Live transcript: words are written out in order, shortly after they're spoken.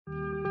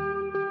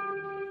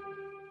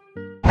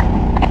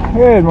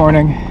Good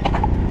morning.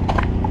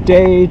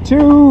 Day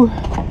 2.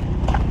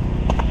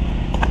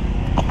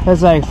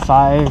 It's like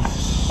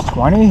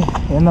 5:20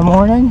 in the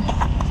morning.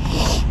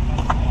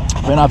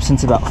 Been up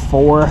since about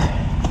 4.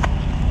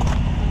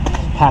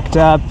 Packed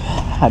up,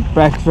 had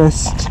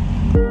breakfast.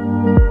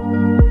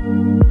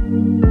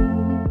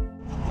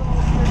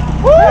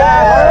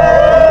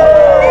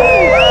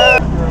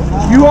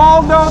 You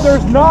all know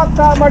there's not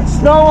that much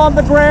snow on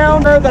the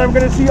ground, that I'm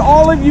going to see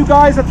all of you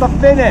guys at the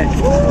finish.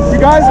 You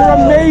guys are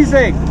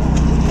amazing.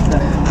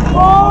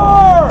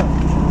 4,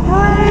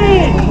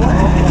 3,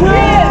 2,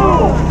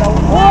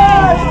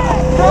 1,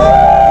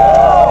 go!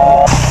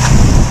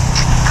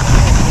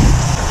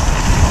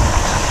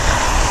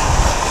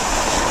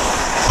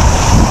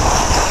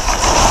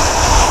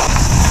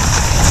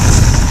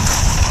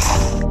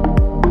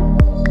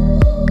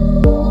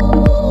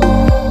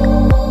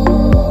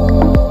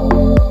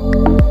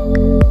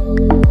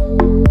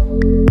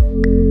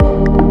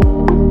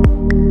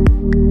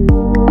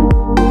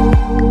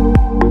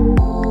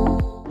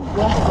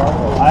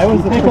 I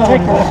was the particular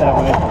that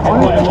way.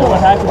 And what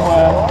happened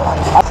was...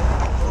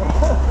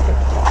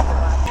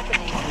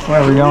 Where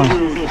are we going?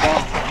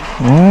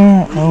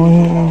 Where are we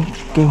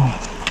going?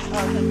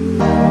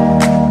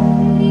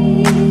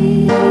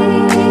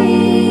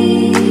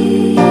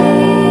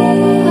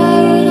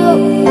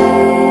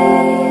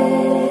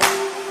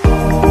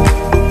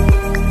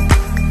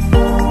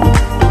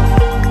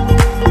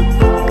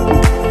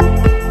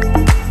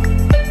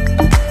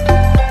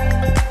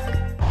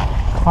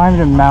 Climbed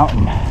a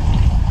mountain.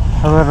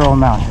 A literal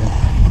mountain,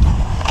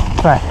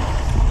 but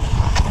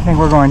I think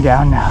we're going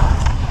down now.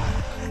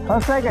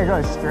 Looks like I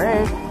go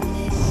straight.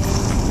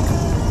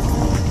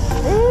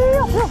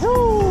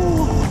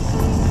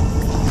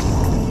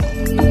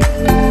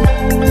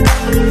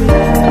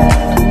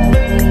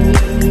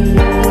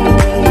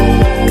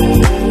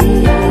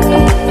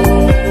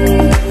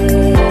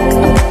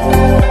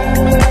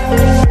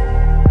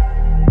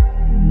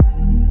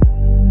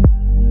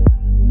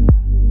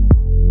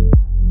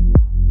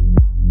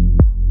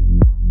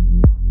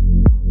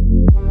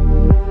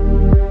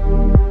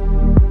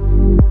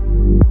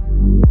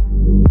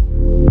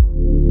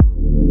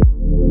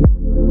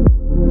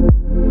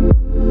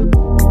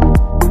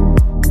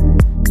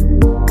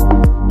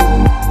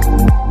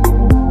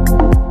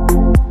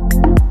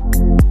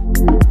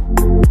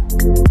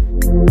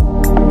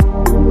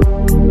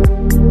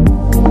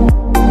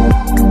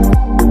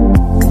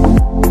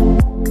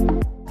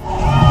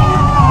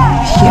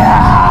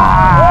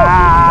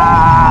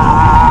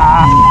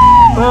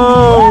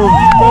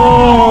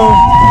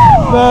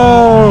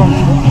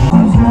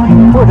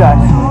 We're done.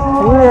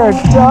 We're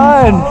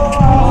done.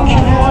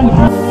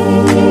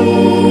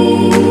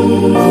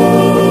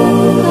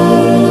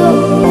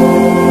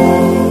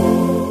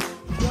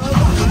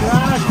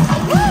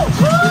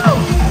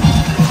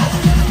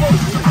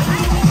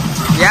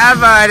 Yeah,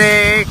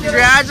 buddy.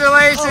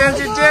 Congratulations,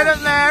 you did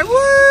it, man.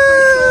 Woo!